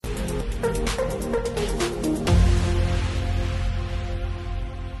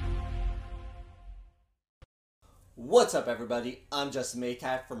What's up, everybody? I'm Justin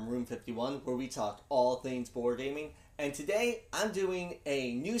Maycat from Room 51, where we talk all things board gaming. And today I'm doing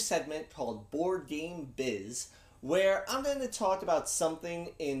a new segment called Board Game Biz, where I'm going to talk about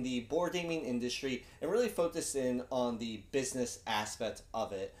something in the board gaming industry and really focus in on the business aspect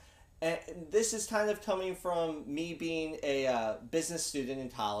of it. And this is kind of coming from me being a business student in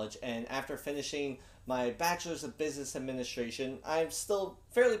college, and after finishing my Bachelor's of Business Administration, I'm still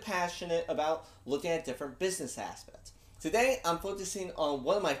fairly passionate about looking at different business aspects. Today, I'm focusing on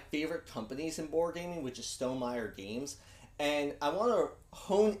one of my favorite companies in board gaming, which is Stonemaier Games, and I want to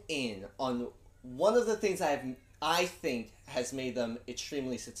hone in on one of the things I think has made them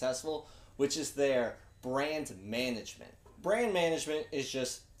extremely successful, which is their brand management. Brand management is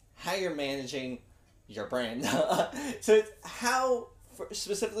just how you're managing your brand. So it's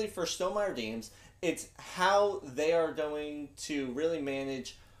specifically for Stonemaier Games, it's how they are going to really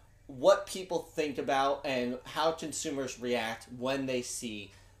manage what people think about and how consumers react when they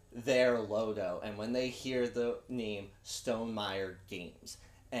see their logo and when they hear the name Stonemaier Games.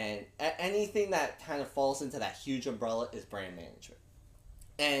 And anything that kind of falls into that huge umbrella is brand management.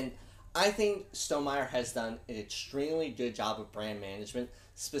 And I think Stonemaier has done an extremely good job of brand management,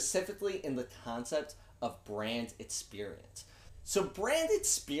 specifically in the concept of brand experience. So brand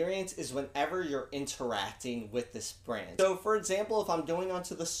experience is whenever you're interacting with this brand. So for example, if I'm going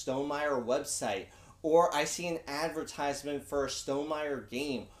onto the Stonemaier website, or I see an advertisement for a Stonemaier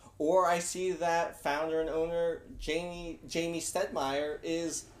game, or I see that founder and owner Jamie Stegmaier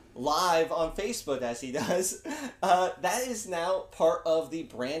is live on Facebook as he does, that is now part of the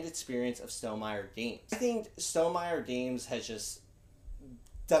brand experience of Stonemaier Games. I think Stonemaier Games has just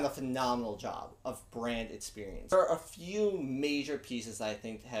done a phenomenal job of brand experience. There are a few major pieces that I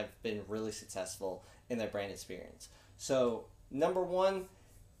think have been really successful in their brand experience. So number one,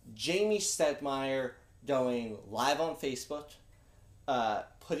 Jamie Stegmaier going live on Facebook,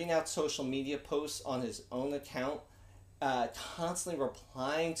 putting out social media posts on his own account, constantly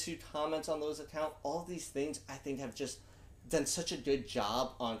replying to comments on those accounts. All these things I think have just done such a good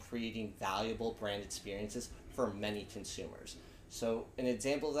job on creating valuable brand experiences for many consumers. So an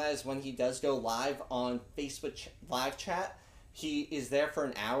example of that is when he does go live on Facebook live chat, he is there for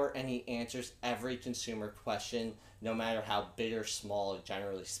an hour and he answers every consumer question, no matter how big or small,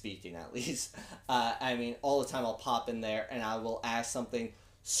 generally speaking at least. I mean, all the time I'll pop in there and I will ask something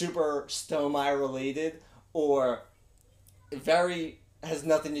super Stonemaier related or has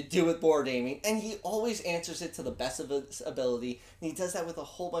nothing to do with board gaming, and he always answers it to the best of his ability, and he does that with a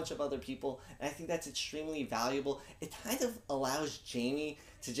whole bunch of other people, and I think that's extremely valuable. It kind of allows Jamie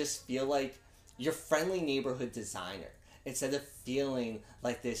to just feel like your friendly neighborhood designer, instead of feeling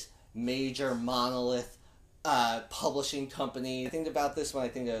like this major monolith publishing company. I think about this when I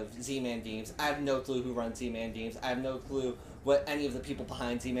think of Z-Man Games. I have no clue who runs Z-Man Games. I have no clue what any of the people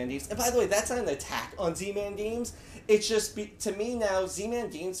behind Z-Man Games. And by the way, that's not an attack on Z-Man Games. It's just, to me now, Z-Man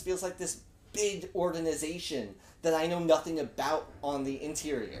Games feels like this big organization that I know nothing about on the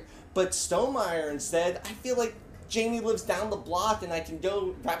interior. But Stonemaier, instead, I feel like Jamie lives down the block and I can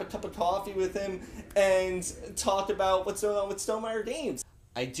go grab a cup of coffee with him and talk about what's going on with Stonemaier Games.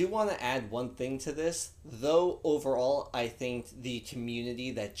 I do want to add one thing to this, though overall I think the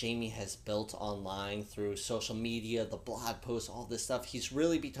community that Jamie has built online through social media, the blog posts, all this stuff, he's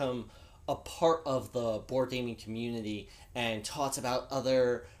really become a part of the board gaming community and talks about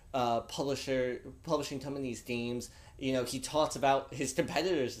other publishing companies' games. You know, he talks about his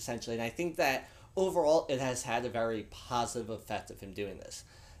competitors essentially, and I think that overall it has had a very positive effect of him doing this.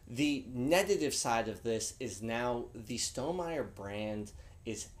 The negative side of this is now the Stonemaier brand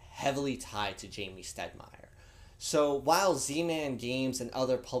is heavily tied to Jamie Stegmaier. So while Z-Man Games and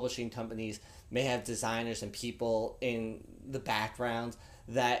other publishing companies may have designers and people in the background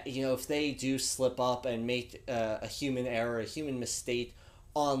that, you know, if they do slip up and make a human error, a human mistake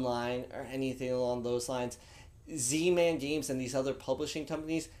online or anything along those lines, Z-Man Games and these other publishing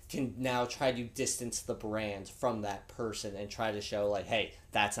companies can now try to distance the brand from that person and try to show like, hey,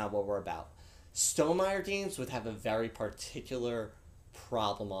 that's not what we're about. Stonemaier Games would have a very particular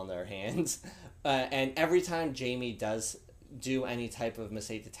problem on their hands, and every time Jamie does do any type of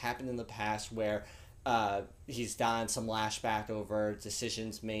mistake that's happened in the past where he's done some lashback over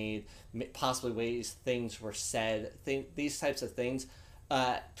decisions made, possibly ways things were said, these types of things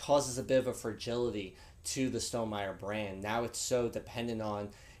causes a bit of a fragility to the Stonemaier brand. Now it's so dependent on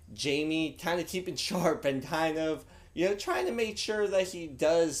Jamie kind of keeping sharp and kind of, you know, trying to make sure that he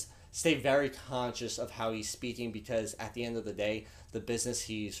does stay very conscious of how he's speaking, because at the end of the day, the business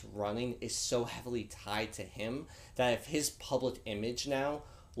he's running is so heavily tied to him that if his public image now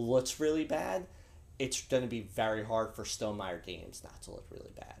looks really bad, it's going to be very hard for Stonemaier Games not to look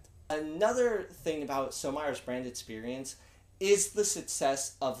really bad. Another thing about Stonemeier's brand experience is the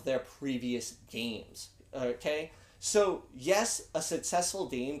success of their previous games. Okay? So, yes, a successful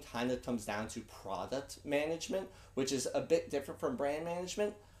game kind of comes down to product management, which is a bit different from brand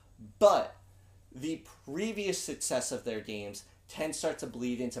management, but the previous success of their games can start to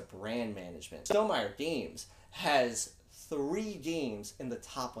bleed into brand management. Stonemaier Games has 3 games in the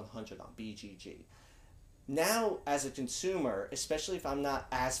top 100 on BGG. Now, as a consumer, especially if I'm not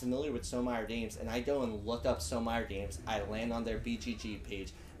as familiar with Stonemaier Games, and I go and look up Stonemaier Games, I land on their BGG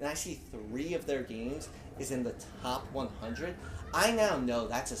page, and I see 3 of their games is in the top 100, I now know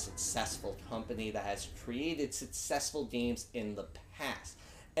that's a successful company that has created successful games in the past.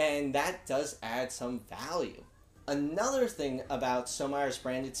 And that does add some value. Another thing about Stonemeier's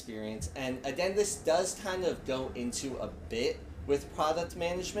brand experience, and again, this does kind of go into a bit with product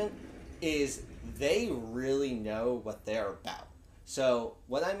management, is they really know what they're about. So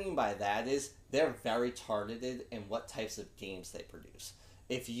what I mean by that is they're very targeted in what types of games they produce.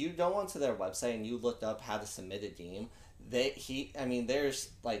 If you go onto their website and you look up how to submit a game, there's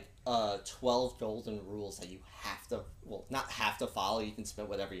like 12 golden rules that you have to, well, not have to follow, you can submit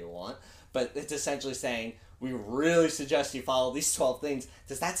whatever you want, but it's essentially saying, we really suggest you follow these 12 things,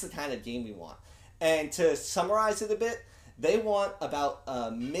 because that's the kind of game we want. And to summarize it a bit, they want about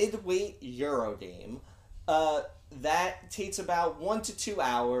a mid-weight Euro game that takes about 1 to 2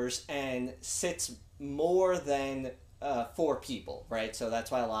 hours and sits more than 4 people, right? So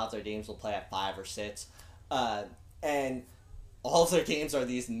that's why a lot of their games will play at 5 or 6. And all of their games are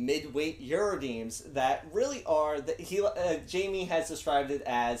these mid-weight Euro games that really are, Jamie has described it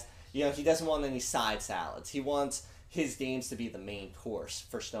as, he doesn't want any side salads. He wants his games to be the main course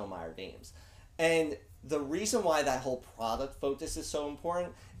for Stonemaier Games. And the reason why that whole product focus is so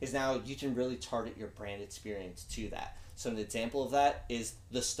important is now you can really target your brand experience to that. So an example of that is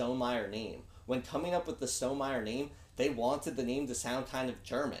the Stonemaier name. When coming up with the Stonemaier name, they wanted the name to sound kind of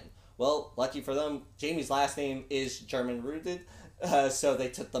German. Well, lucky for them, Jamie's last name is German rooted, so they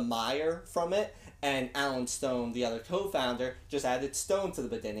took the Meyer from it, and Alan Stone, the other co-founder, just added Stone to the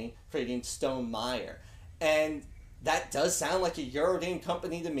beginning, creating Stonemaier. And that does sound like a Eurogame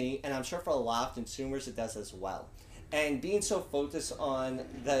company to me, and I'm sure for a lot of consumers it does as well. And being so focused on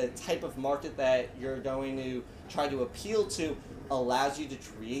the type of market that you're going to try to appeal to allows you to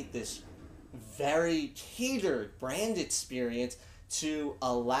create this very catered brand experience to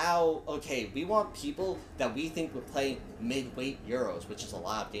allow, okay, we want people that we think would play mid-weight Euros, which is a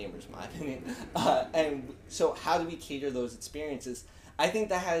lot of gamers in my opinion. And so how do we cater those experiences? I think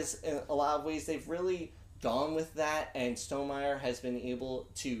that has, in a lot of ways, they've really gone with that, and Stonemaier has been able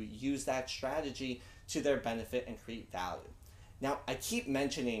to use that strategy to their benefit and create value. Now, I keep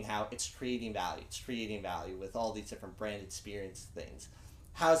mentioning how it's creating value with all these different brand experience things.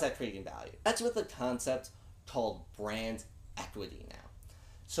 How is that creating value? That's with a concept called brand equity now.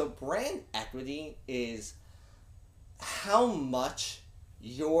 So brand equity is how much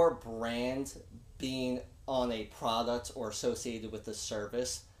your brand being on a product or associated with a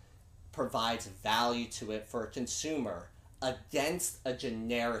service provides value to it for a consumer against a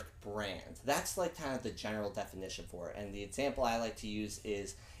generic brand. That's like kind of the general definition for it. And the example I like to use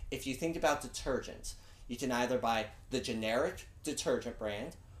is if you think about detergents, you can either buy the generic detergent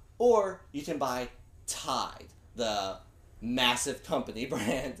brand or you can buy Tide, the massive company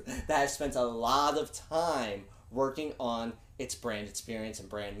brand that has spent a lot of time working on its brand experience and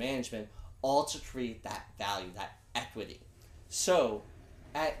brand management, all to create that value, that equity. So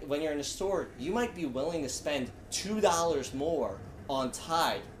when you're in a store, you might be willing to spend $2 more on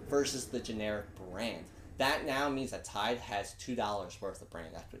Tide versus the generic brand. That now means that Tide has $2 worth of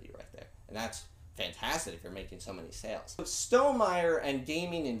brand equity right there. And that's fantastic if you're making so many sales. Stonemaier and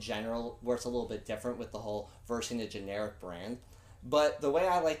gaming in general works a little bit different with the whole versus a generic brand. But the way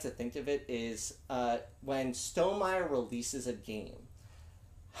I like to think of it is when Stonemaier releases a game,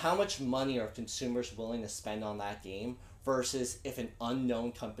 how much money are consumers willing to spend on that game versus if an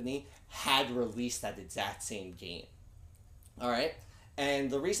unknown company had released that exact same game. Alright? And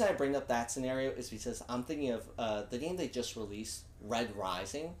the reason I bring up that scenario is because I'm thinking of the game they just released, Red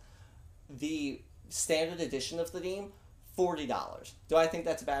Rising. The standard edition of the game, $40. Do I think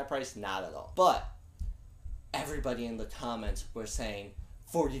that's a bad price? Not at all. But everybody in the comments were saying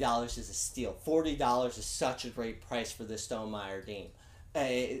 $40 is a steal. $40 is such a great price for this Stonemaier game.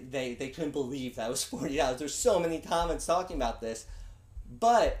 They couldn't believe that was $40. There's so many comments talking about this.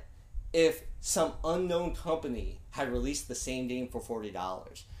 But if some unknown company had released the same game for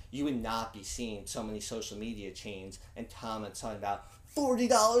 $40, you would not be seeing so many social media chains and comments talking about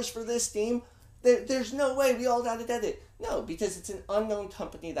 $40 for this game. There's no way we all got it. No, because it's an unknown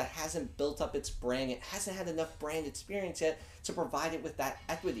company that hasn't built up its brand. It hasn't had enough brand experience yet to provide it with that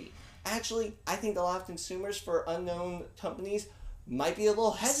equity. Actually, I think a lot of consumers for unknown companies might be a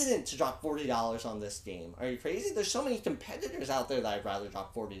little hesitant to drop $40 on this game. Are you crazy? There's so many competitors out there that I'd rather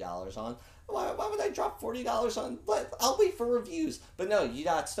drop $40 on. Why would I drop $40 on? But I'll wait for reviews. But no, you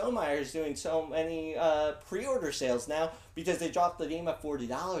got Stonemaiers doing so many pre-order sales now because they dropped the game at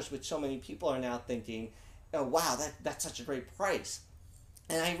 $40, which so many people are now thinking, oh wow, that's such a great price.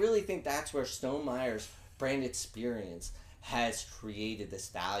 And I really think that's where Stonemaier's brand experience has created this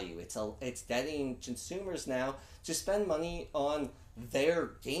value. It's getting consumers now to spend money on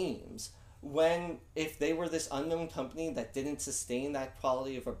their games when if they were this unknown company that didn't sustain that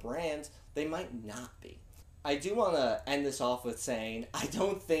quality of a brand, they might not be. I do want to end this off with saying I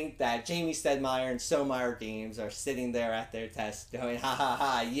don't think that Jamey Stegmaier and Stonemaier Games are sitting there at their desk going, ha ha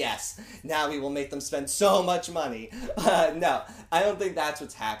ha, yes, now we will make them spend so much money. No, I don't think that's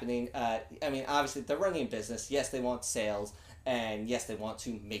what's happening. I mean, obviously, they're running a business. Yes, they want sales, and yes, they want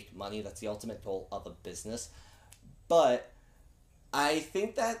to make money. That's the ultimate goal of a business. But I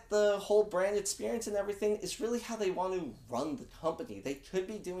think that the whole brand experience and everything is really how they want to run the company. They could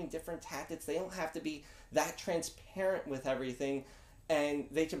be doing different tactics. They don't have to be that transparent with everything, and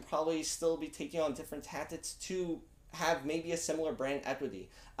they can probably still be taking on different tactics to have maybe a similar brand equity.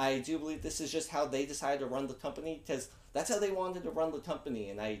 I do believe this is just how they decided to run the company because that's how they wanted to run the company,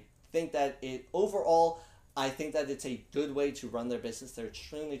 and I think that I think that it's a good way to run their business. They're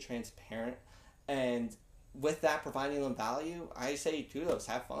extremely transparent, and with that providing them value, I say kudos,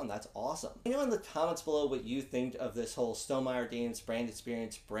 have fun, that's awesome. Let me know in the comments below what you think of this whole Stonemaier Games brand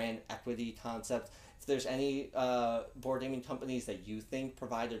experience, brand equity concept. If there's any board gaming companies that you think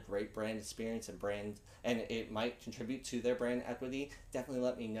provide a great brand experience and it might contribute to their brand equity, definitely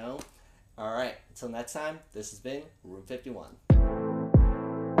let me know. Alright, until next time, this has been Room 51.